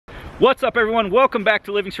What's up, everyone? Welcome back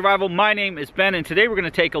to Living Survival. My name is Ben, and today we're going to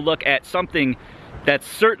take a look at something that's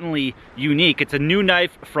certainly unique. It's a new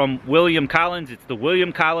knife from William Collins. It's the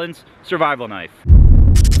William Collins Survival Knife.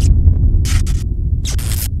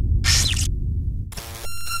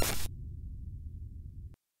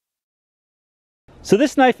 So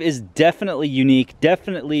this knife is definitely unique,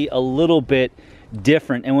 definitely a little bit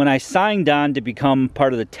different. And when I signed on to become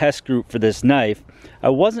part of the test group for this knife, I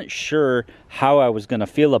wasn't sure how I was going to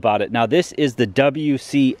feel about it. Now, this is the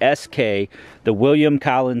WCSK, the William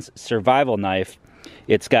Collins Survival Knife.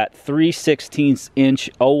 It's got 3/16 inch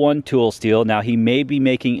 01 tool steel. Now, he may be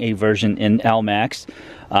making a version in LMAX,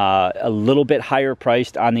 a little bit higher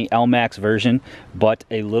priced on the LMAX version, but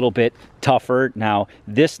a little bit tougher. Now,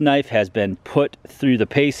 this knife has been put through the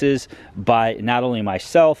paces by not only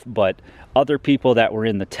myself, but other people that were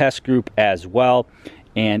in the test group as well.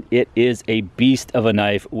 And it is a beast of a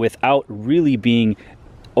knife without really being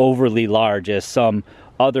overly large as some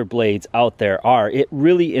other blades out there are. It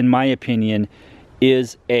really, in my opinion,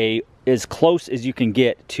 is as close as you can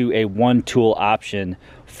get to a one tool option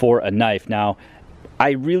for a knife. Now,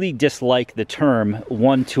 I really dislike the term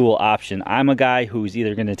one tool option. I'm a guy who's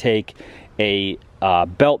either going to take a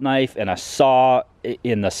belt knife and a saw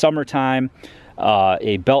in the summertime,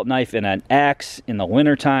 a belt knife and an axe in the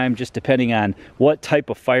wintertime, just depending on what type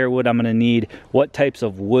of firewood I'm going to need, what types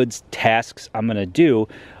of woods tasks I'm going to do.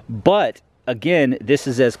 But again, this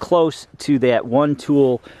is as close to that one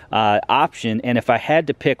tool option, and if I had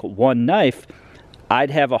to pick one knife, I'd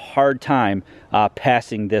have a hard time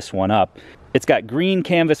passing this one up. It's got green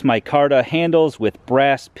canvas micarta handles with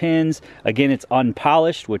brass pins. Again, it's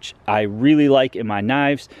unpolished, which I really like in my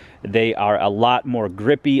knives. They are a lot more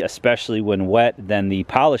grippy, especially when wet, than the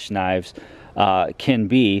polished knives can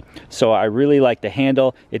be. So I really like the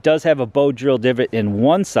handle. It does have a bow drill divot in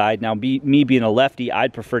one side. Now, me being a lefty,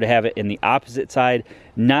 I'd prefer to have it in the opposite side.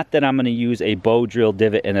 Not that I'm going to use a bow drill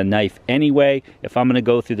divot in a knife anyway. If I'm going to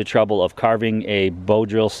go through the trouble of carving a bow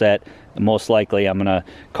drill set, most likely I'm going to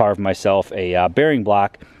carve myself a bearing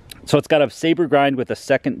block. So it's got a saber grind with a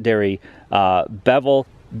secondary bevel.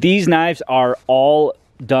 These knives are all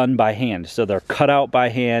done by hand, so they're cut out by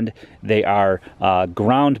hand, they are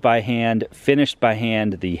ground by hand, finished by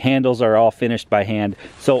hand. The handles are all finished by hand.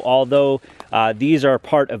 So although these are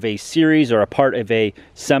part of a series or a part of a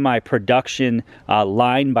semi-production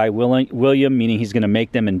line by William, meaning he's going to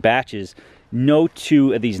make them in batches, no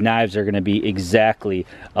two of these knives are going to be exactly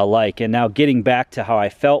alike. And now, getting back to how I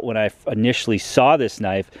felt when I initially saw this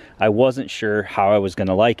knife, I wasn't sure how I was going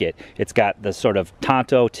to like it. It's got the sort of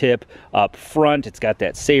tanto tip up front, it's got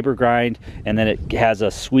that saber grind, and then it has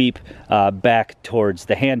a sweep back towards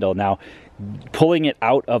the handle. Now, pulling it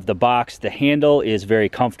out of the box, the handle is very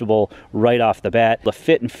comfortable right off the bat. The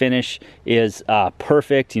fit and finish is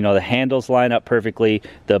perfect. You know, the handles line up perfectly.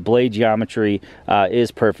 The blade geometry is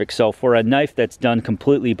perfect. So for a knife that's done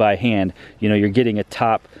completely by hand, you know, you're getting a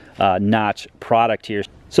top notch product here.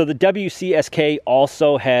 So the WCSK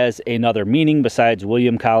also has another meaning besides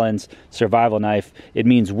William Collins Survival Knife. It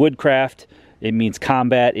means woodcraft, it means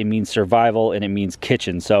combat, it means survival, and it means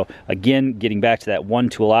kitchen. So again, getting back to that one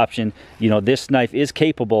tool option, you know, this knife is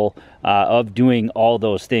capable of doing all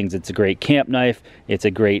those things. It's a great camp knife. It's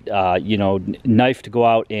a great, you know, knife to go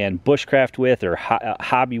out and bushcraft with or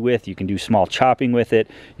hobby with. You can do small chopping with it.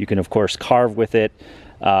 You can, of course, carve with it.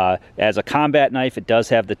 As a combat knife, it does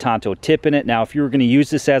have the tanto tip in it. Now, if you were going to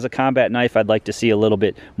use this as a combat knife, I'd like to see a little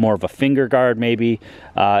bit more of a finger guard, maybe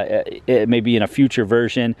maybe in a future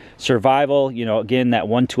version. Survival, you know, again, that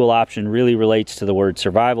one tool option really relates to the word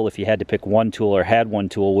survival. If you had to pick one tool or had one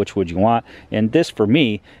tool, which would you want? And this, for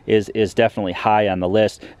me, is definitely high on the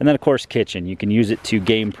list. And then, of course, kitchen. You can use it to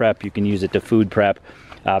game prep. You can use it to food prep.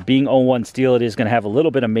 Being 01 steel, it is going to have a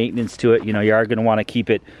little bit of maintenance to it. You know, you are going to want to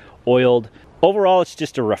keep it oiled. Overall, it's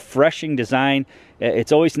just a refreshing design.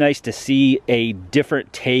 It's always nice to see a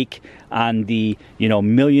different take on the, you know,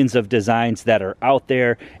 millions of designs that are out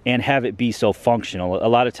there and have it be so functional. A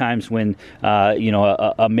lot of times when, you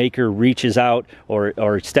know, a maker reaches out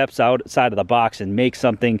or steps outside of the box and makes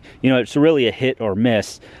something, you know, it's really a hit or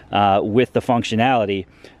miss with the functionality.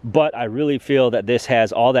 But I really feel that this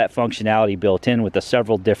has all that functionality built in with the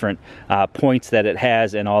several different points that it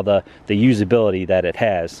has and all the usability that it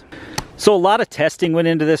has. So a lot of testing went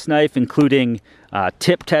into this knife, including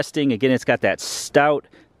tip testing. Again, it's got that stout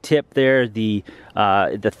tip there. The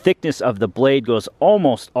the thickness of the blade goes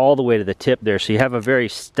almost all the way to the tip there, so you have a very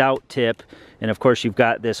stout tip. And of course you've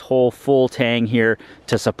got this whole full tang here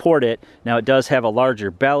to support it. Now it does have a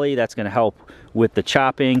larger belly, that's going to help with the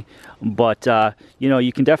chopping, but you know,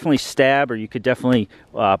 you can definitely stab, or you could definitely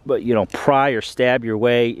you know, pry or stab your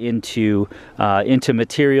way into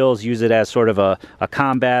materials, use it as sort of a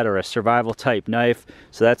combat or a survival type knife.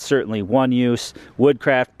 So that's certainly one use.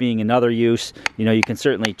 Woodcraft being another use. You know, you can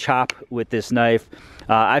certainly chop with this knife.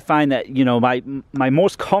 I find that, you know, my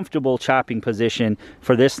most comfortable chopping position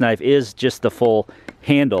for this knife is just the full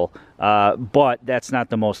handle, but that's not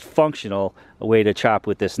the most functional way to chop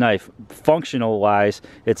with this knife. Functional wise,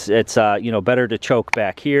 it's you know, better to choke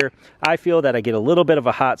back here. I feel that I get a little bit of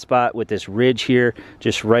a hot spot with this ridge here,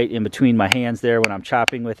 just right in between my hands there when I'm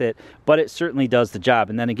chopping with it, but it certainly does the job.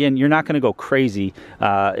 And then again, you're not going to go crazy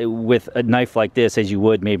with a knife like this as you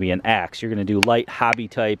would maybe an axe. You're going to do light hobby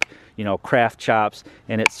type, you know, craft chops,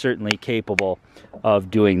 and it's certainly capable of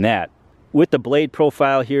doing that. With the blade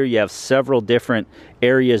profile here, you have several different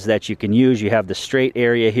areas that you can use. You have the straight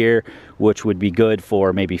area here, which would be good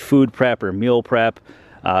for maybe food prep or meal prep.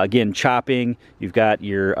 Again, chopping. You've got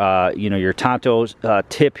your you know, your tanto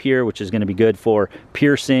tip here, which is going to be good for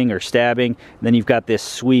piercing or stabbing. And then you've got this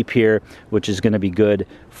sweep here, which is going to be good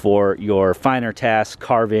for your finer tasks,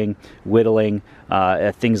 carving, whittling,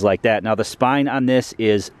 things like that. Now the spine on this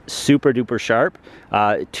is super duper sharp,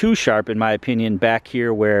 too sharp in my opinion, back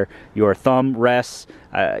here where your thumb rests.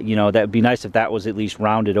 You know, that would be nice if that was at least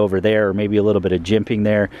rounded over there, or maybe a little bit of jimping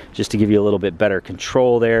there, just to give you a little bit better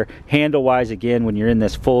control there. Handle wise, again, when you're in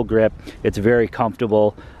this full grip, it's very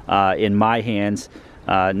comfortable in my hands,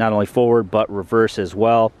 not only forward but reverse as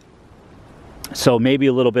well. So maybe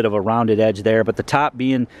a little bit of a rounded edge there, but the top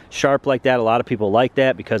being sharp like that, a lot of people like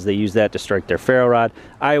that because they use that to strike their ferro rod.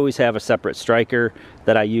 I always have a separate striker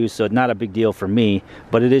that I use, so not a big deal for me,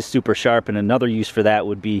 but it is super sharp. And another use for that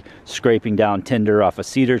would be scraping down tinder off a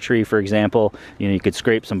cedar tree, for example. You know, you could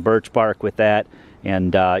scrape some birch bark with that.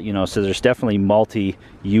 And you know, so there's definitely multi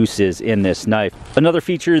uses in this knife. Another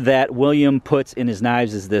feature that William puts in his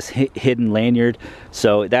knives is this hidden lanyard.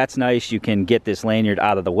 So that's nice. You can get this lanyard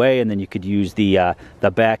out of the way, and then you could use the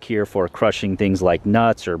back here for crushing things like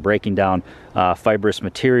nuts or breaking down fibrous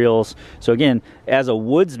materials. So again, as a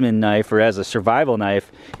woodsman knife or as a survival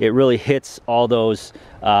knife, it really hits all those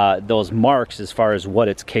marks as far as what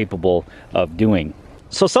it's capable of doing.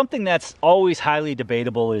 So something that's always highly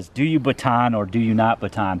debatable is, do you baton or do you not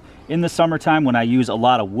baton? In the summertime, when I use a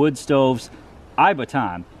lot of wood stoves, I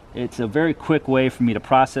baton. It's a very quick way for me to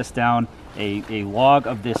process down a log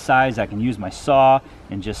of this size. I can use my saw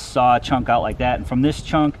and just saw a chunk out like that. And from this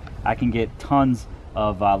chunk, I can get tons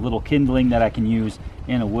of little kindling that I can use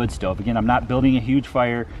in a wood stove. Again, I'm not building a huge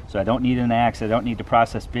fire, so I don't need an axe. I don't need to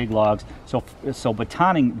process big logs. So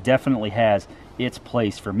batoning definitely has its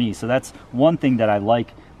place for me. So that's one thing that I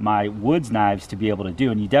like my woods knives to be able to do.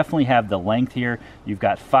 And you definitely have the length here. You've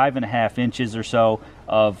got 5.5 inches or so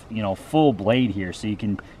of, you know, full blade here, so you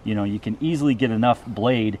can, you know, you can easily get enough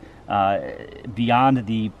blade beyond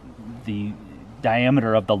the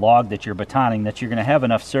diameter of the log that you're batoning, that you're going to have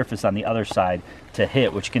enough surface on the other side to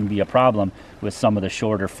hit, which can be a problem with some of the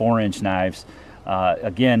shorter 4-inch knives.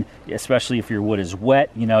 Again, especially if your wood is wet,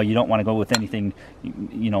 you know, you don't want to go with anything,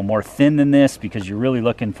 you know, more thin than this, because you're really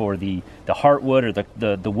looking for the heartwood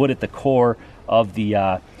or the wood at the core of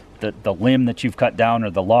the limb that you've cut down, or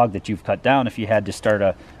the log that you've cut down, if you had to start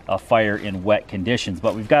a fire in wet conditions.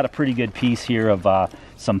 But we've got a pretty good piece here of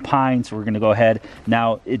some pine, so we're going to go ahead.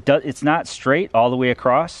 Now it's not straight all the way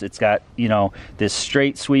across. It's got, you know, this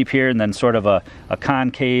straight sweep here, and then sort of a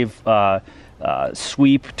concave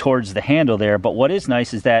sweep towards the handle there. But what is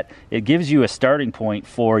nice is that it gives you a starting point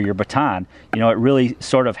for your baton. You know, it really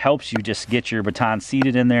sort of helps you just get your baton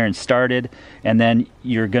seated in there and started, and then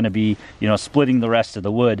you're going to be, you know, splitting the rest of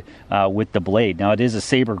the wood with the blade. Now it is a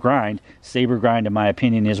saber grind. Saber grind, in my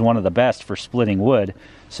opinion, is one of the best for splitting wood,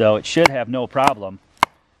 so it should have no problem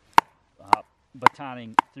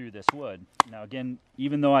batoning through this wood. Now again,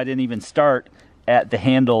 even though I didn't even start at the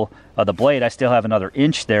handle of the blade, I still have another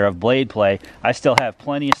inch there of blade play. I still have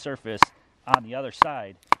plenty of surface on the other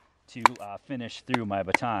side to finish through my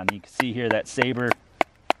baton. You can see here that saber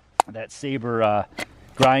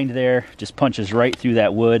grind there just punches right through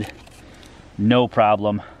that wood, no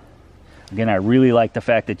problem. Again, I really like the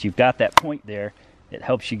fact that you've got that point there. It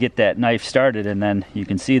helps you get that knife started, and then you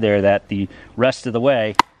can see there that the rest of the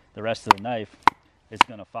way, the rest of the knife is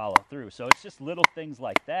going to follow through. So it's just little things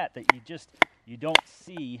like that that you don't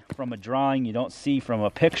see from a drawing, you don't see from a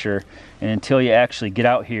picture, and until you actually get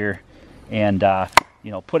out here and you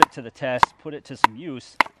know, put it to the test, put it to some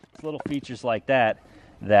use. It's little features like that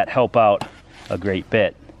that help out a great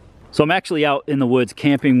bit. So I'm actually out in the woods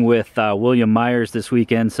camping with William Myers this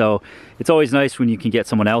weekend, so it's always nice when you can get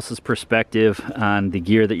someone else's perspective on the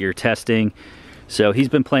gear that you're testing. So he's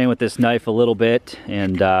been playing with this knife a little bit,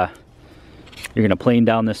 and you're gonna plane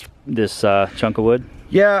down this chunk of wood?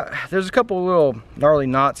 Yeah, there's a couple little gnarly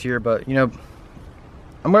knots here, but you know,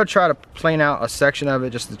 I'm gonna try to plane out a section of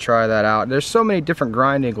it just to try that out. There's so many different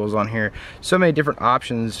grind angles on here, so many different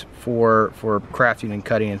options for crafting and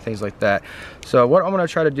cutting and things like that. So what I'm gonna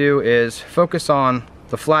try to do is focus on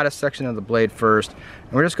the flattest section of the blade first,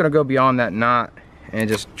 and we're just gonna go beyond that knot and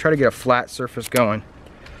just try to get a flat surface going.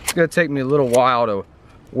 It's gonna take me a little while to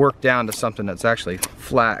work down to something that's actually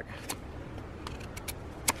flat.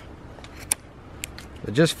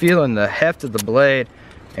 But just feeling the heft of the blade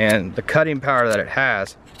and the cutting power that it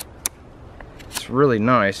has, it's really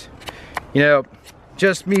nice. You know,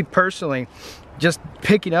 just me personally, just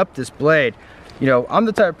picking up this blade, you know, I'm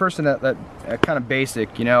the type of person that kind of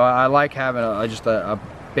basic, you know, I like having just a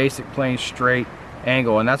basic plain straight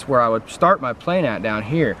angle, and that's where I would start my plane at down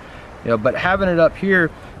here, you know. But having it up here,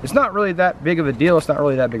 it's not really that big of a deal, it's not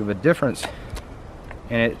really that big of a difference,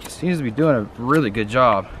 and it seems to be doing a really good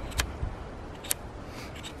job.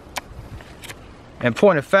 And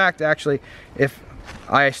point of fact, actually, if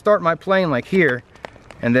I start my plane like here,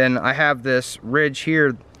 and then I have this ridge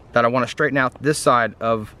here that I want to straighten out this side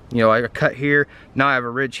of, you know, I cut here, now I have a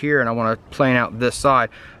ridge here and I want to plane out this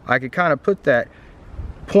side, I could kind of put that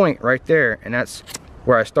point right there, and that's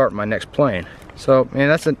where I start my next plane. So, man,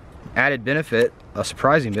 that's an added benefit, a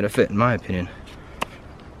surprising benefit in my opinion.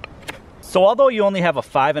 So although you only have a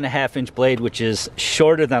 5.5 inch blade, which is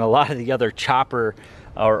shorter than a lot of the other chopper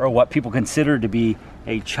or what people consider to be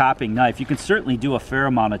a chopping knife, you can certainly do a fair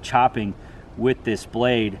amount of chopping with this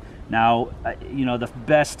blade. Now, you know, the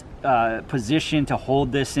best position to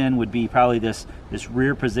hold this in would be probably this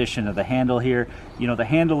rear position of the handle here. You know, the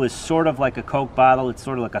handle is sort of like a Coke bottle. It's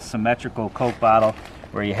sort of like a symmetrical Coke bottle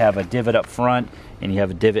where you have a divot up front and you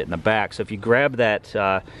have a divot in the back. So if you grab that,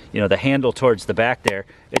 you know, the handle towards the back there,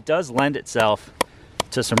 it does lend itself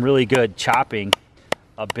to some really good chopping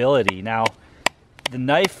ability. Now, the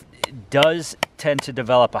knife does tend to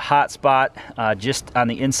develop a hot spot just on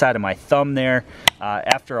the inside of my thumb there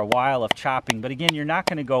after a while of chopping. But again, you're not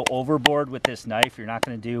going to go overboard with this knife. You're not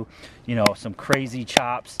going to do, you know, some crazy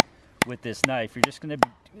chops with this knife. You're just going to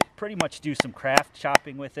pretty much do some craft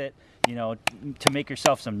chopping with it, you know, to make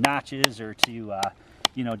yourself some notches, or to,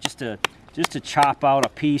 you know, just to chop out a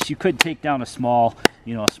piece. You could take down a small,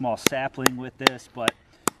 you know, a small sapling with this, but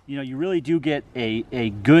you know, you really do get a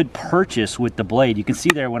good purchase with the blade. You can see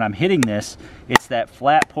there when I'm hitting this, it's that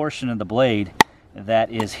flat portion of the blade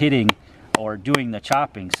that is hitting or doing the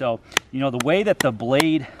chopping. So, you know, the way that the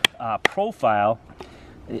blade profile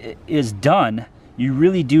is done, you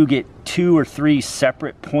really do get 2 or 3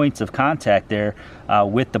 separate points of contact there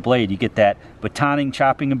with the blade. You get that batoning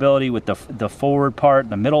chopping ability with the forward part,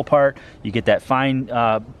 the middle part. You get that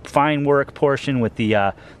fine work portion with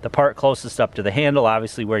the part closest up to the handle,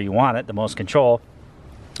 obviously where you want it, the most control.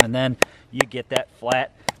 And then you get that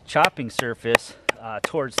flat chopping surface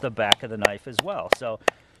towards the back of the knife as well. So,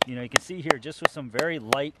 you know, you can see here just with some very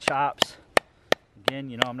light chops.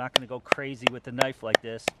 Again, you know, I'm not going to go crazy with the knife like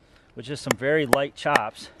this. With just some very light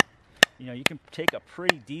chops, you know, you can take a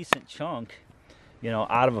pretty decent chunk, you know,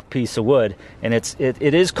 out of a piece of wood, and it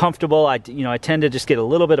is comfortable. I tend to just get a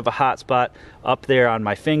little bit of a hot spot up there on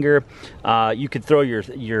my finger. You could throw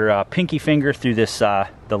your pinky finger through this the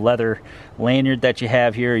leather lanyard that you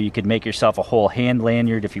have here. You could make yourself a whole hand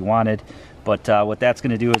lanyard if you wanted, but what that's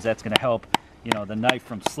going to do is that's going to help, you know, the knife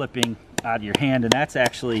from slipping out of your hand, and that's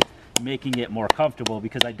actually making it more comfortable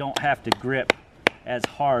because I don't have to grip as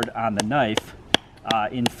hard on the knife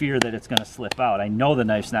in fear that it's going to slip out. I know the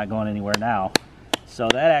knife's not going anywhere now, so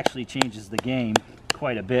that actually changes the game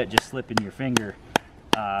quite a bit, just slipping your finger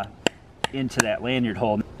into that lanyard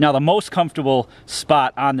hole. Now, the most comfortable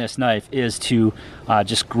spot on this knife is to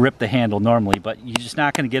just grip the handle normally, but you're just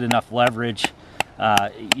not going to get enough leverage,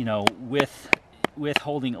 you know, with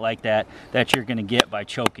holding it like that you're going to get by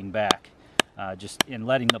choking back. Just in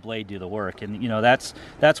letting the blade do the work. And you know, that's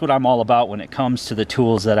what I'm all about when it comes to the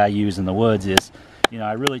tools that I use in the woods. Is, you know,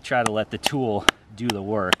 I really try to let the tool do the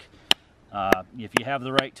work. If you have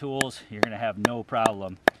the right tools, you're going to have no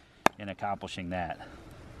problem in accomplishing that.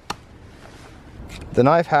 The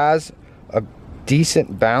knife has a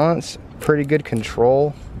decent balance, pretty good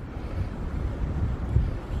control.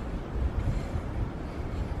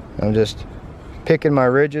 I'm just picking my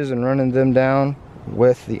ridges and running them down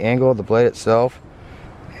with the angle of the blade itself,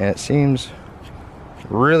 and it seems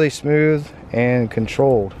really smooth and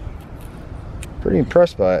controlled. Pretty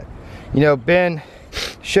impressed by it. You know, Ben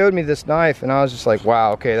showed me this knife and I was just like,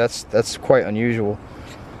 wow, okay, that's quite unusual.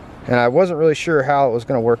 And I wasn't really sure how it was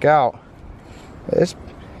going to work out. It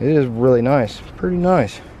is really nice, pretty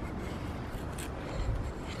nice.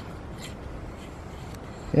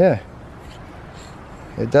 Yeah,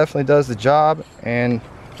 it definitely does the job, and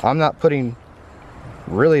I'm not putting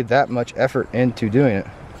really that much effort into doing it.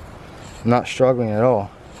 I'm not struggling at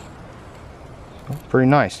all. Pretty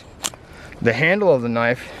nice. The handle of the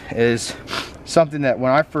knife is something that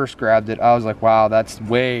when I first grabbed it, I was like, wow, that's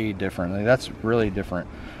way different. Like, that's really different.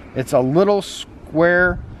 It's a little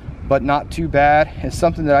square, but not too bad. It's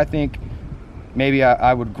something that I think maybe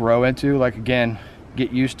I would grow into, like, again,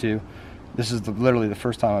 get used to. This is literally the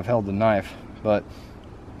first time I've held the knife, but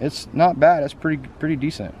it's not bad. It's pretty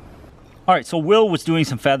decent. All right, so Will was doing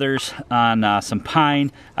some feathers on some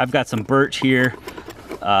pine. I've got some birch here.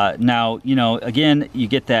 Now, you know, again, you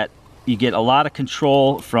get a lot of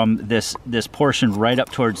control from this portion right up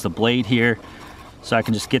towards the blade here. So I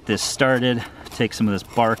can just get this started, take some of this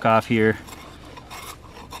bark off here.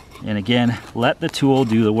 And again, let the tool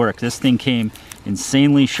do the work. This thing came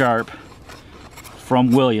insanely sharp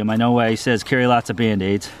from William. I know why he says carry lots of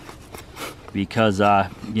band-aids, because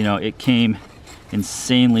you know, it came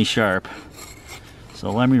insanely sharp. So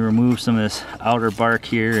let me remove some of this outer bark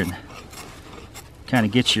here and kind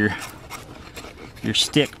of get your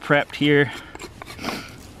stick prepped here.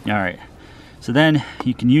 All right, so then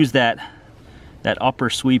you can use that upper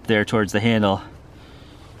sweep there towards the handle,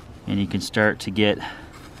 and you can start to get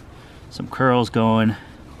some curls going.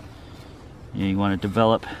 You want to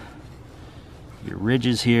develop your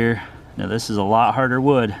ridges here. Now this is a lot harder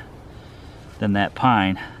wood than that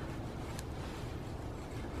pine.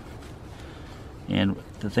 And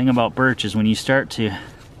the thing about birch is when you start to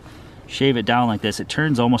shave it down like this, it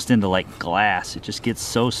turns almost into like glass. It just gets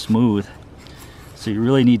so smooth. So you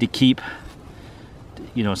really need to keep,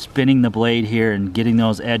 you know, spinning the blade here and getting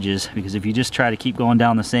those edges, because if you just try to keep going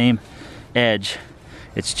down the same edge,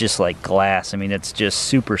 it's just like glass. I mean, it's just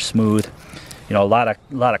super smooth. You know, a lot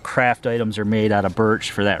of craft items are made out of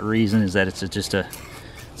birch for that reason, is that it's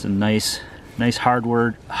a nice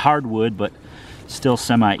hardwood, but still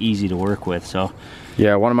semi easy to work with. So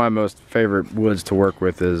yeah, one of my most favorite woods to work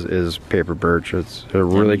with is paper birch. It's a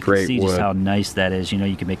really great wood. You can see just how nice that is. You know,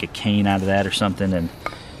 you can make a cane out of that or something, and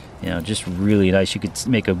you know, just really nice. You could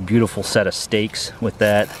make a beautiful set of stakes with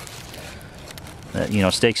that. You know,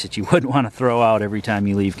 stakes that you wouldn't want to throw out every time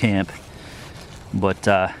you leave camp. But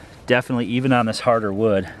definitely, even on this harder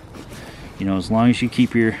wood, you know, as long as you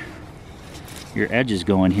keep your edges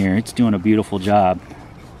going here, it's doing a beautiful job.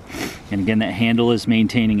 And again, that handle is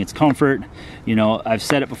maintaining its comfort. You know, I've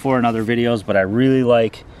said it before in other videos, but I really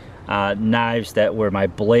like knives that where my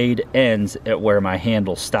blade ends at where my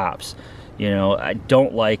handle stops. You know, I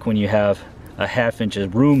don't like when you have a ½ inch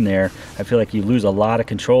of room there. I feel like you lose a lot of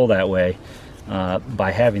control that way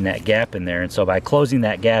by having that gap in there. And so by closing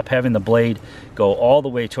that gap, having the blade go all the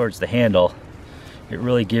way towards the handle, it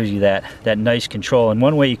really gives you that nice control. And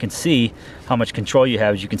one way you can see how much control you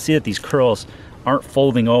have is you can see that these curls aren't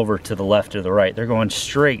folding over to the left or the right. They're going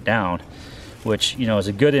straight down, which, you know, is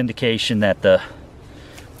a good indication that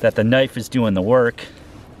the knife is doing the work.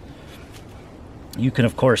 You can,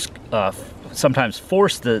 of course, sometimes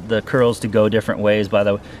force the curls to go different ways by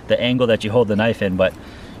the angle that you hold the knife in, but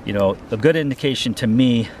you know, a good indication to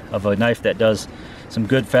me of a knife that does some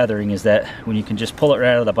good feathering is that when you can just pull it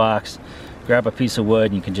right out of the box, grab a piece of wood,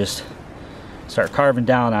 and you can just start carving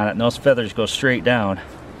down on it, and those feathers go straight down.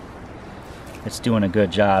 It's doing a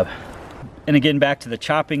good job. And again, back to the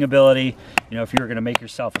chopping ability, you know, if you were going to make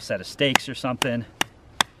yourself a set of steaks or something,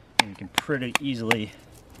 you can pretty easily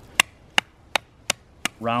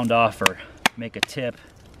round off or make a tip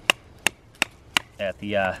at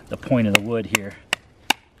the point of the wood here,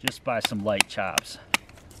 just by some light chops.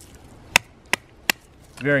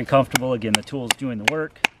 Very comfortable. Again, the tool's doing the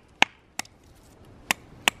work.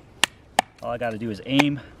 All I got to do is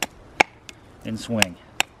aim and swing.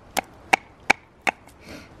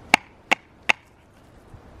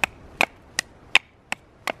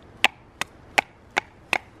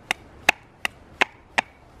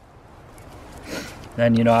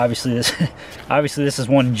 Then, you know, obviously this is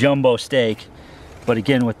one jumbo steak, but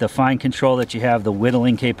again, with the fine control that you have, the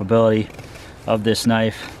whittling capability of this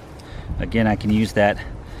knife, again, I can use that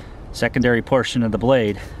secondary portion of the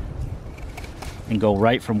blade and go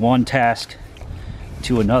right from one task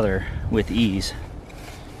to another with ease.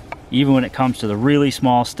 Even when it comes to the really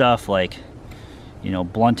small stuff, like, you know,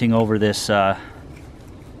 blunting over this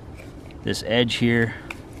this edge here,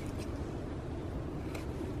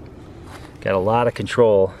 Got a lot of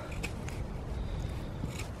control,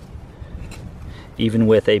 even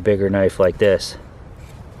with a bigger knife like this.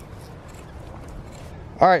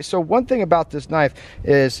 All right, so one thing about this knife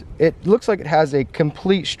is it looks like it has a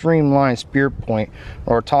complete streamlined spear point,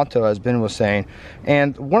 or tanto, as Ben was saying.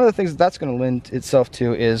 And one of the things that's going to lend itself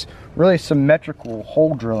to is really symmetrical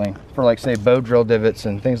hole drilling for, like, say, bow drill divots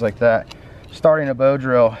and things like that. Starting a bow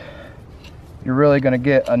drill, you're really going to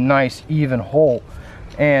get a nice even hole.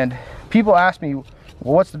 And people ask me, well,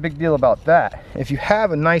 what's the big deal about that? If you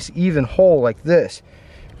have a nice even hole like this,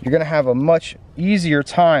 you're going to have a much easier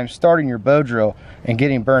time starting your bow drill and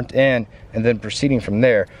getting burnt in and then proceeding from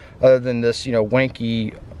there, other than this, you know,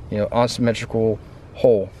 wanky, you know, unsymmetrical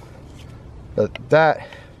hole. But that,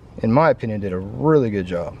 in my opinion, did a really good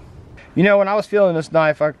job. You know, when I was feeling this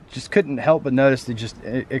knife, I just couldn't help but notice the just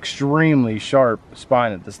extremely sharp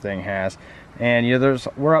spine that this thing has. And you know,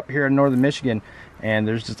 we're up here in northern Michigan, and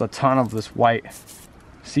there's just a ton of this white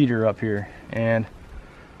cedar up here, and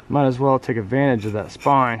might as well take advantage of that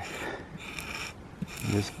spine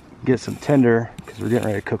and just get some tinder, because we're getting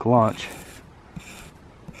ready to cook lunch.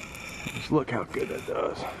 Just look how good that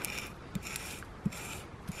does.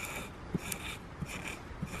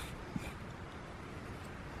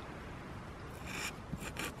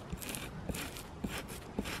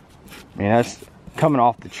 Man, that's coming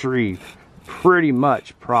off the tree pretty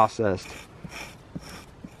much processed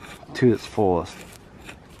to its fullest.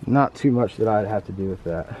 Not too much that I'd have to do with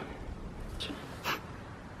that.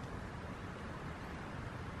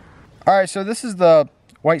 All right, so this is the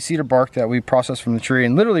white cedar bark that we processed from the tree,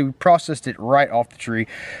 and literally we processed it right off the tree.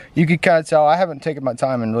 You can kind of tell I haven't taken my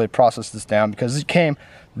time and really processed this down, because it came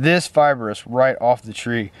this fibrous right off the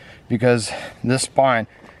tree, because this spine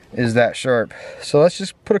is that sharp. So let's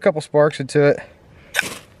just put a couple sparks into it,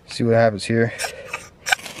 see what happens here.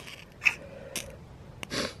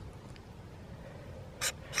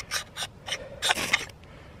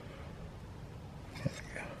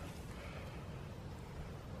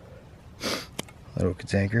 Little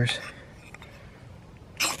cantankerous.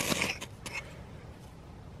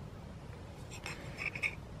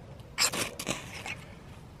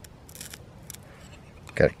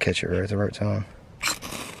 Gotta catch it right at the right time.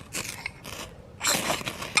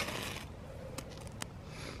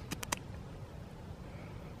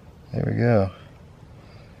 There we go.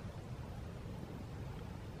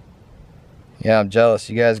 Yeah, I'm jealous.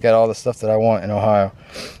 You guys got all the stuff that I want in Ohio.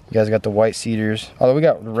 You guys got the white cedars. Although we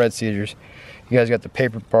got the red cedars. You guys got the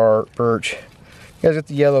paper birch. You guys got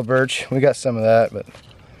the yellow birch. We got some of that, but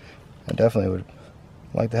I definitely would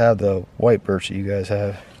like to have the white birch that you guys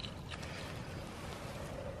have.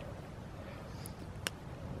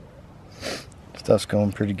 Stuff's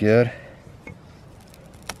going pretty good.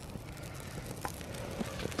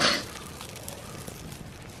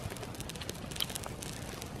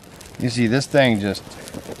 You see, this thing just,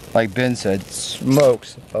 like Ben said,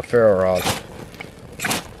 smokes a ferro rod.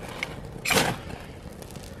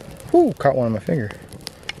 Ooh, caught one on my finger.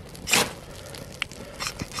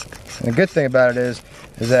 And the good thing about it is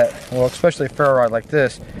that, well, especially a ferro rod like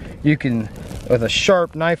this, you can, with a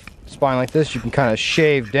sharp knife spine like this, you can kind of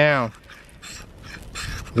shave down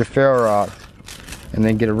your ferro rod and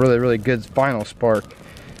then get a really, really good final spark.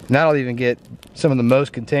 And that'll even get some of the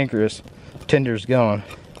most cantankerous tenders going.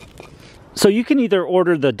 So you can either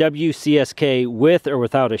order the WCSK with or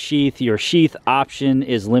without a sheath. Your sheath option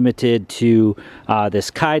is limited to this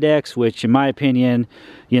Kydex, which in my opinion,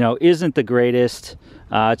 you know, isn't the greatest.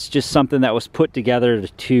 It's just something that was put together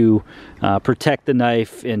to protect the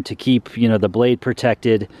knife and to keep, you know, the blade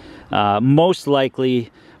protected. Most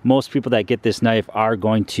likely, most people that get this knife are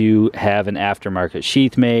going to have an aftermarket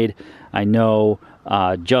sheath made. I know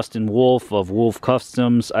Justin Wolf of Wolf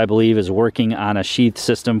Customs, I believe, is working on a sheath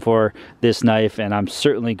system for this knife, and I'm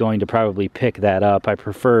certainly going to probably pick that up. I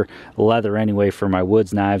prefer leather anyway for my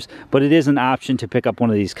woods knives, but it is an option to pick up one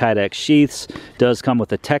of these Kydex sheaths. It does come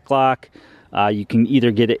with a tech lock. You can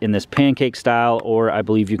either get it in this pancake style, or I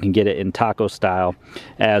believe you can get it in taco style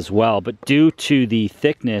as well. But due to the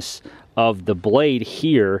thickness of the blade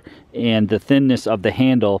here and the thinness of the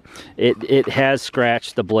handle, it has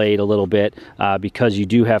scratched the blade a little bit because you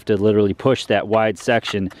do have to literally push that wide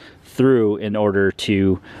section through in order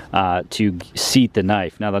to seat the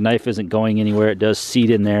knife. Now the knife isn't going anywhere, it does seat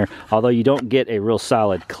in there, although you don't get a real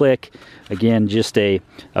solid click. Again, just a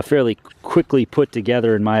fairly quickly put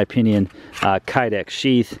together, in my opinion, Kydex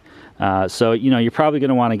sheath. So, you know, you're probably going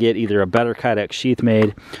to want to get either a better Kydex sheath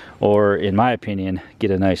made, or, in my opinion, get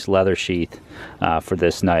a nice leather sheath for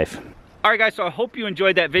this knife. Alright guys, so I hope you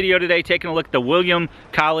enjoyed that video today, taking a look at the William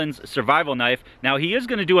Collins survival knife. Now he is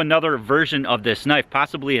going to do another version of this knife,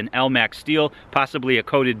 possibly an Elmax steel, possibly a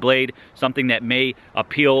coated blade, something that may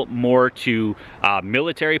appeal more to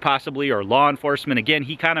military possibly, or law enforcement. Again,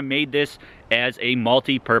 he kind of made this as a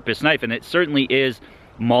multi-purpose knife, and it certainly is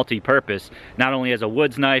multi-purpose, not only as a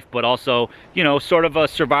woods knife, but also, you know, sort of a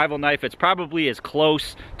survival knife. It's probably as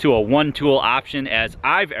close to a one-tool option as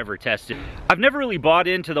I've ever tested. I've never really bought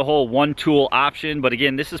into the whole one-tool option, but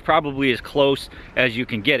again, this is probably as close as you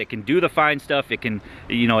can get. It can do the fine stuff, it can,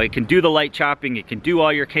 you know, it can do the light chopping, it can do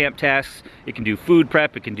all your camp tasks, it can do food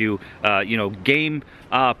prep, it can do, you know, game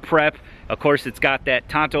prep. Of course, it's got that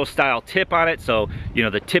Tonto style tip on it, so, you know,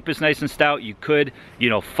 the tip is nice and stout. You could, you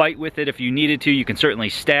know, fight with it if you needed to. You can certainly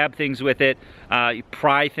stab things with it,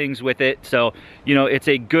 pry things with it. So, you know, it's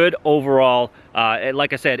a good overall,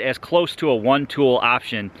 like I said, as close to a one-tool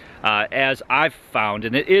option as I've found,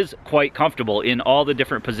 and it is quite comfortable in all the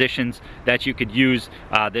different positions that you could use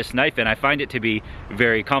this knife in. I find it to be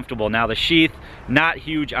very comfortable. Now, the sheath, not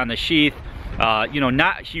huge on the sheath. You know,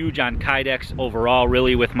 not huge on Kydex overall,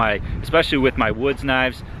 really, with my, especially with my woods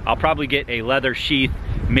knives. I'll probably get a leather sheath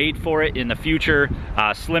made for it in the future,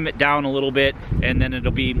 slim it down a little bit, and then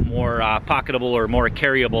it'll be more pocketable or more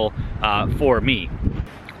carryable for me.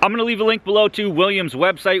 I'm gonna leave a link below to William's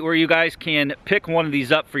website where you guys can pick one of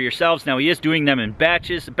these up for yourselves. Now, he is doing them in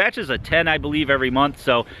batches. Batches of 10, I believe, every month,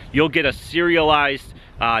 so you'll get a serialized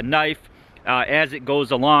knife as it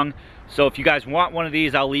goes along. So if you guys want one of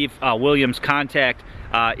these, I'll leave William's contact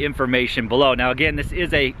information below. Now again, this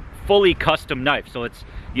is a fully custom knife, so it's,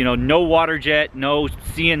 you know, no water jet, no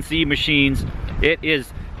CNC machines. It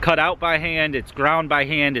is cut out by hand, it's ground by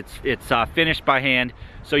hand, it's finished by hand.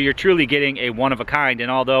 So you're truly getting a one-of-a-kind.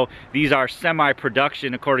 And although these are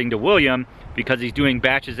semi-production according to William, because he's doing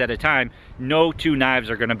batches at a time, no two knives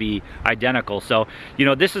are going to be identical. So, you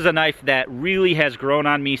know, this is a knife that really has grown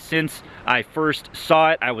on me since I first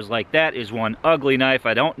saw it. I was like, that is one ugly knife.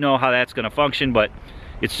 I don't know how that's going to function, but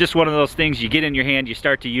it's just one of those things you get in your hand, you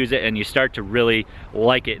start to use it, and you start to really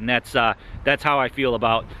like it. And that's how I feel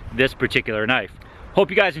about this particular knife. Hope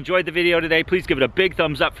you guys enjoyed the video today. Please give it a big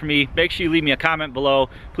thumbs up for me. Make sure you leave me a comment below.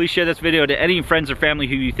 Please share this video to any friends or family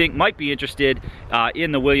who you think might be interested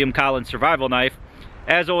in the William Collins survival knife.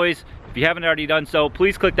 As always, if you haven't already done so,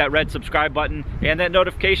 please click that red subscribe button and that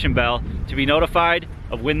notification bell to be notified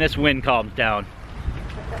of when this wind calms down.